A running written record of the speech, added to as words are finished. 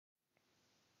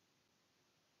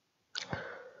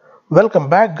Welcome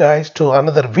back guys to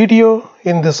another video.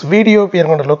 In this video we are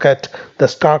going to look at the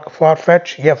stock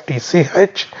Farfetch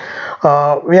FTCH.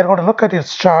 We are going to look at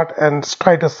its chart and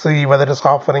try to see whether it is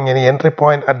offering any entry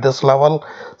point at this level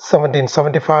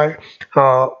 1775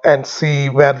 and see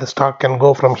where the stock can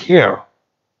go from here.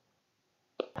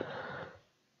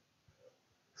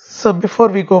 So before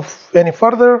we go any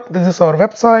further, this is our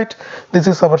website, this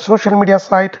is our social media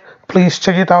site. Please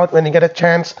check it out when you get a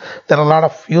chance. There are a lot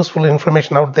of useful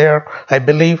information out there, I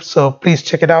believe, so please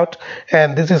check it out.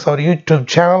 And this is our YouTube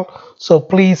channel, so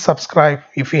please subscribe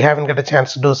if you haven't got a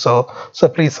chance to do so. So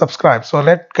please subscribe. So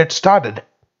let's get started.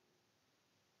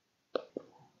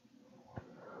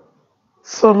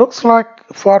 So looks like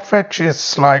Farfetch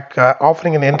is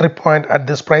offering an entry point at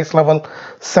this price level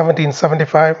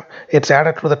 1775. It's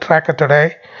added to the tracker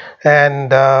today,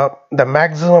 and the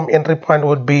maximum entry point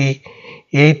would be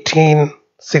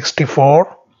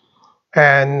 1864,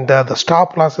 and the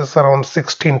stop loss is around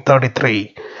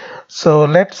 1633. So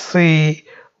let's see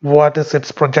what is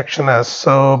its projection as.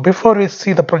 So before we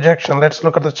see the projection, let's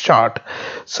look at the chart.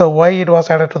 So why it was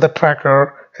added to the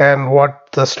tracker and what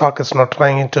the stock is not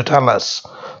trying to tell us.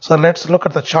 So let's look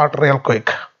at the chart real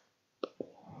quick.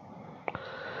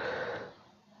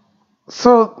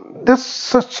 So this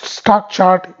stock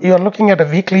chart, you're looking at a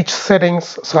weekly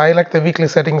settings. So I like the weekly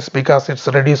settings because it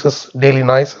reduces daily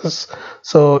noises,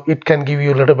 so it can give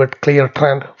you a little bit clear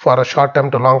trend for a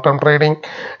short-term to long-term trading.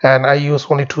 And I use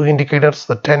only two indicators,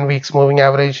 the 10 weeks moving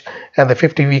average and the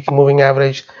 50-week moving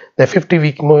average. The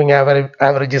 50-week moving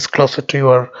average is closer to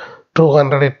your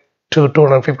 200 to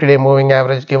 250-day moving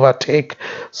average, give or take.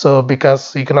 So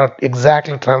because you cannot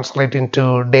exactly translate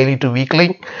into daily to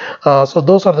weekly, so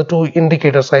those are the two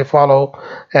indicators I follow.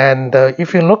 And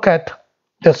if you look at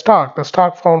the stock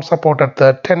found support at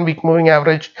the 10-week moving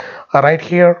average right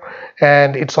here,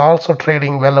 and it's also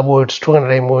trading well above its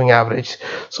 200-day moving average.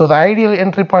 So the ideal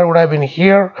entry point would have been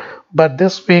here, but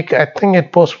this week I think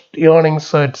it post earnings,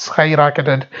 so it's high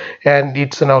rocketed and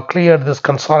it's now cleared this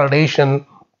consolidation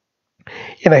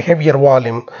in a heavier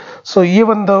volume. So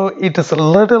even though it is a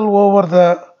little over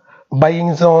the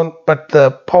buying zone, but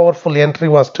the powerful entry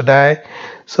was today.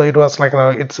 So it was like,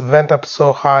 it's went up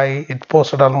so high, it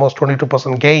posted almost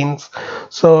 22% gains.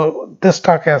 So this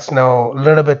stock has now a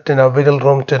little bit wiggle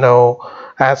room to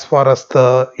as far as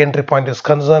the entry point is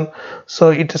concerned.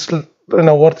 So it is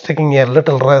worth taking a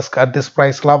little risk at this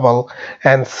price level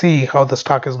and see how the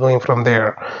stock is going from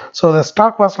there. So the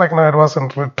stock was it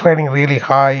wasn't trading really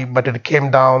high, but it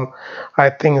came down. I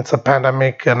think it's a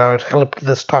pandemic, it helped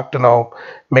the stock to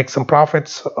make some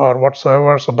profits or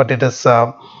whatsoever. So but it is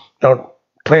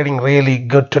trading really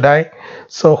good today,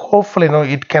 so hopefully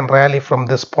it can rally from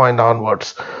this point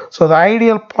onwards. So the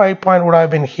ideal point would have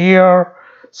been here,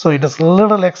 so it is a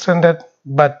little extended,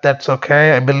 but that's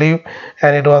okay, I believe,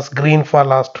 and it was green for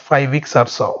last 5 weeks or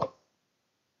so.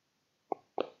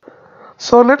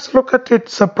 So let's look at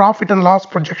its profit and loss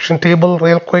projection table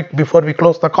real quick before we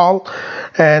close the call.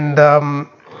 And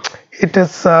it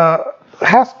is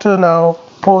has to now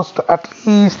post at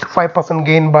least 5%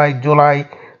 gain by July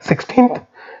 16th,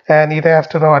 and it has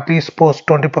to now at least post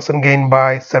 20% gain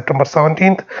by September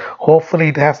 17th. Hopefully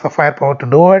it has the firepower to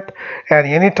do it, and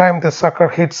anytime this sucker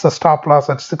hits the stop loss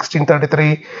at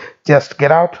 1633, just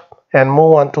get out and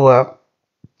move on to a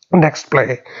next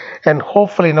play. And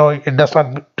hopefully it does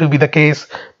not to be the case,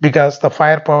 because the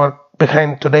firepower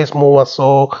behind today's move was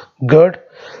so good,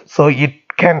 so it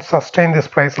can sustain this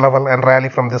price level and rally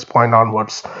from this point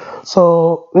onwards.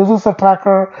 So this is a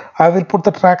tracker. I will put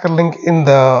the tracker link in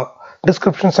the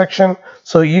description section,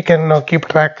 so you can keep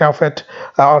track of it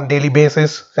on daily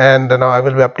basis. And I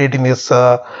will be updating this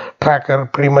tracker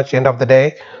pretty much end of the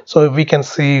day, so we can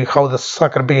see how the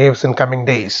sucker behaves in coming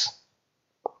days.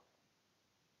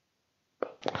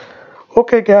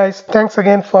 Okay guys, thanks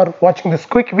again for watching this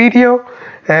quick video.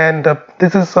 And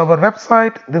this is our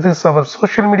website, this is our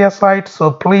social media site,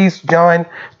 so please join.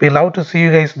 We love to see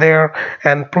you guys there,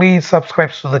 and please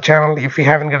subscribe to the channel if you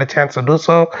haven't got a chance to do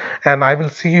so. And I will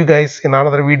see you guys in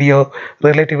another video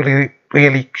relatively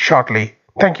really shortly.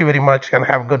 Thank you very much and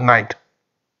have a good night.